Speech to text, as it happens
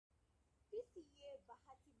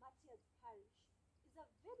Martyrs Parish is a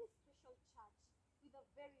very special church with a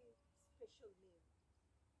very special name.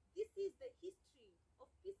 This is the history of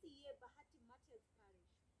PCEA Bahati Martyrs Parish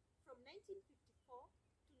from 1954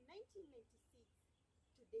 to 1996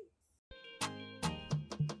 to date.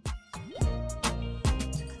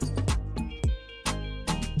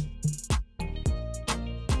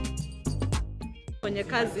 Kwenye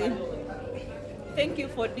kazi. Thank you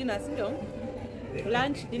for dinner, sio?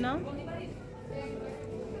 Lunch, dinner.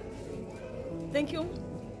 Thank you.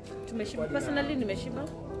 Tumeshiba. Personally, nimeshiba.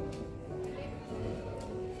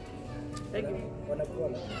 Thank you.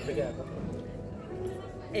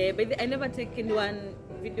 But I never take anyone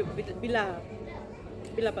video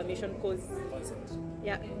bila permission cause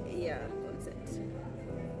yeah, consent.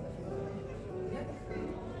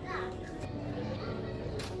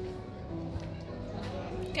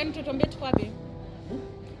 Can you tuambie tuko wapi?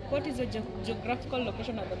 What is your geographical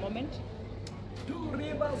location at the moment? Two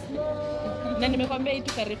Rivers Mall. Na nimekwambia hii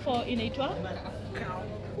Carrefour inaitwa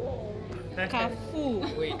Kafu.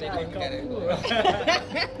 Wait, I think Carrefour.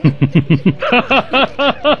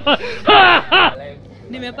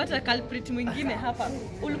 Nimepata culprit mwingine hapa.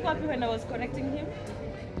 Ulikuwa wapi when I was correcting him?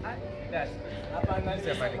 Yes. Hapa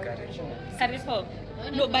anasema ni Carrefour. Carrefour.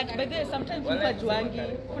 No, but by the way, sometimes mtu ajuangi.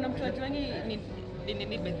 Kuna mtu ajuangi ni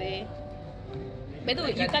by the way. By the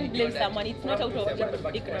way, you can't blame someone. It's not out of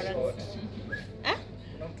ignorance. Huh?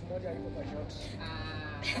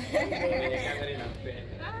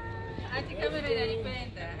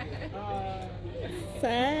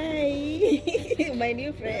 Sai, my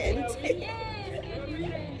new friend.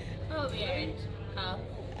 Oh, weird.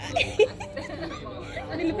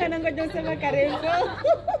 Nilikuwa nangoja usema Carrefour.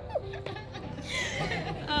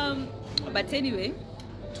 But anyway,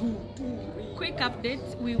 quick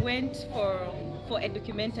update. We went for a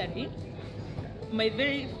documentary. My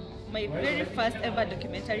very first ever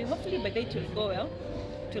documentary. Hopefully by the day it will go well.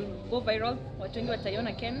 It will go viral. Watu wengi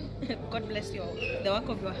wataiona Ken. God bless you, the work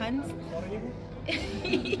of your hands.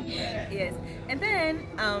 Yes. And then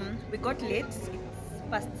we got late. It's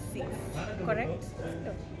past 6, correct?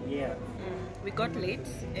 Yeah. We got late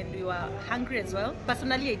and we were hungry as well.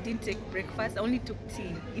 Personally, I didn't take breakfast. I only took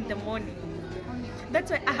tea in the morning.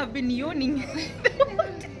 That's why I have been yawning.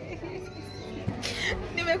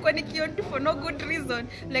 Nimekuwa nikiyawn for no good reason.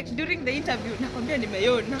 Like during the interview, nakwambia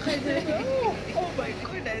nimeyawn. Oh my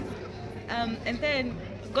goodness. And then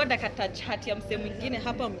God akatouch hati ya msee mwingine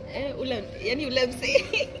hapa ule msee.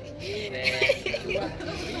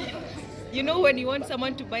 You know when you want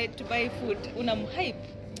someone to buy food, unamhype.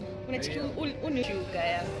 Unachukua sugar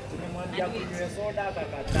ya. Tumemwambia kunywe soda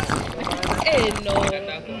akakataa. No.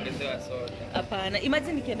 Nataka kuongezewa soda. Hapana.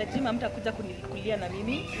 Imagine nikienda gym hamtakuja kunikulia na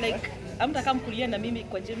mimi. Like hamtakaa mkulia na mimi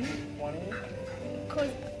kwa gym.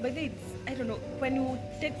 Because by the way, I don't know, when you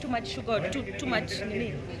take too much sugar or too much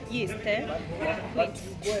yeast, But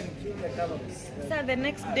go and kill the calories. so the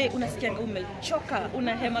next day unasikia umechoka,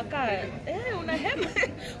 unahema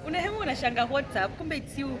unahema unashanga WhatsApp, kumbe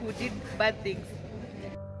it's you who did bad things.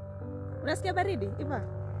 Unasikia baridi Iva?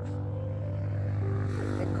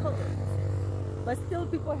 The cold. But still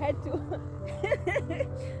people had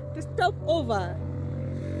to stop over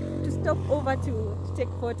to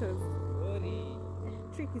take photos.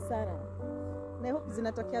 Tricky sana. Na I hope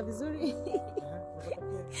zinatokea vizuri.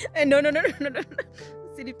 No.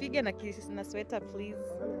 Usinipige na sweater please.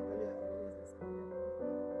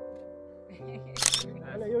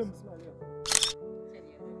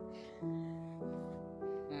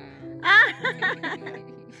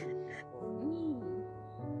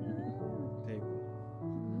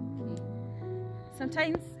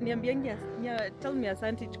 Sometimes niambiangi tell me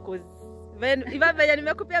asante because Iva venye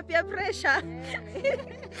nimekupea pia pressure.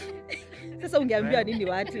 Sasa ungeambia nini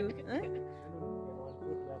watu?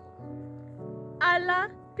 Ala,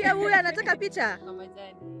 pia huyu anataka picha.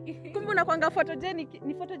 Kumbe unakuanga photogenic,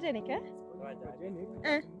 ni photogenic eh?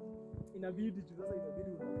 Inabidi sasa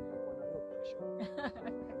unakuwa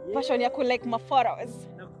na passion ya ku like my photos.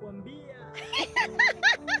 Nakwambia.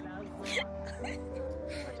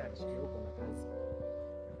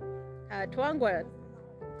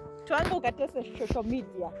 Tuangu ukatese social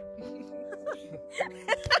media.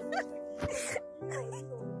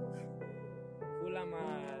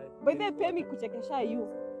 By the way, pemi kuchekesha you.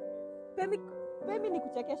 Pemi ni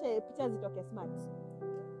kuchekesha picha zitoke smart.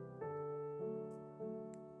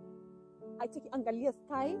 I take angalia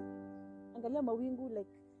sky, angalia mawingu like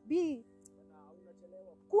be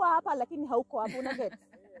kuwa hapa lakini hauko hapo una get.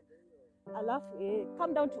 Alafu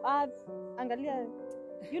come down to earth, angalia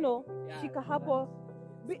you know, shika hapo.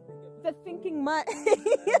 The thinking man.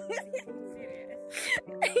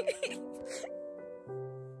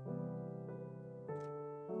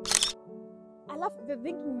 Alafu the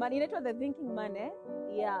thinking man, inaitwa the thinking man, eh?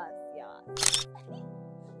 Yes.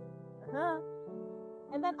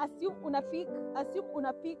 And then assume una pick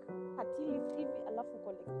katili hivi alafu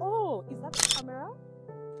uko like, oh, is that the camera?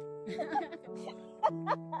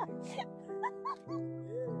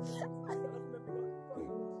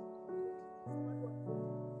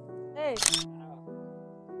 Hey.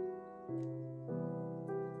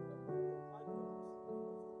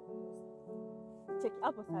 Check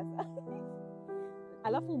hapo sasa.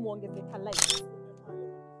 Alafu muongeze ka light.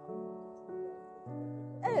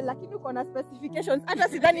 Lakini uko na specifications. Hata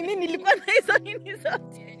sidhani mimi nilikuwa na hizo nini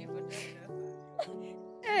zote.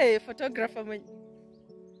 Photographer mwenye.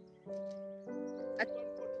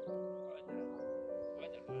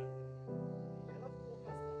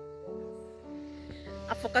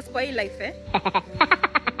 Focus kwa hii life, eh?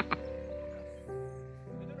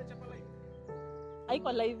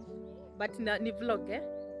 Haiko live, but ni vlog, eh?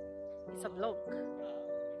 It's a vlog.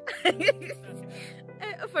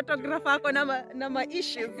 Photographer ako na ma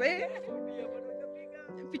issues, eh?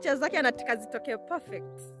 Picha zake anataka zitoke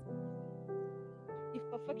perfect. If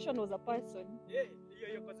perfection was a person.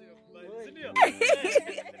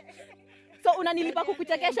 So unanilipa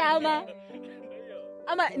kukuchekesha ama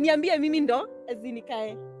niambie mimi ndo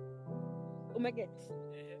nikae. Umeget?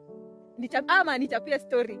 Nichapie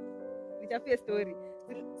story.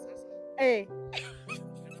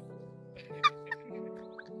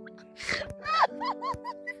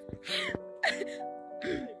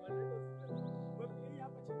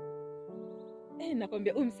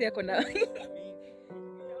 Nakwambia msi yako na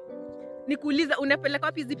nikuuliza, unapeleka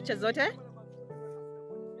wapi hizi picha zote?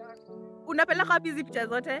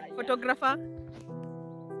 Photographer?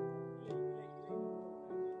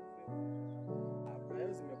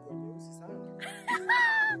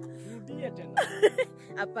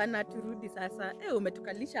 Hapana, turudi sasa.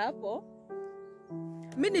 Umetukalisha hapo.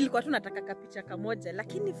 Mimi nilikuwa tu nataka kapicha kamoja,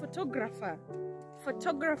 lakini photographer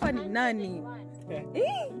ni nani?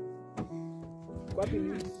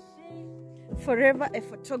 Forever a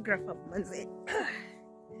photographer, manze.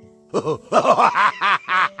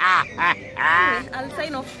 I'll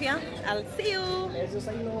sign off here. I'll see you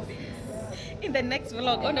in the next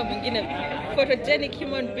vlog. Onda mwingine photogenic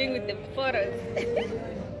human being with the photos.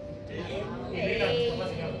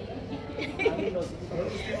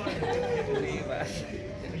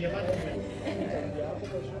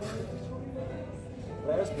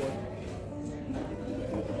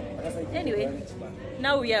 Anyway,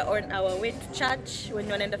 now we are on our way to church. When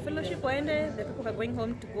you're in the fellowship, the people are going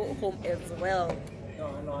home to go home as well.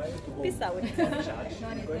 Peace out.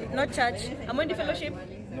 Not church. I'm on the fellowship.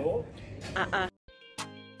 No.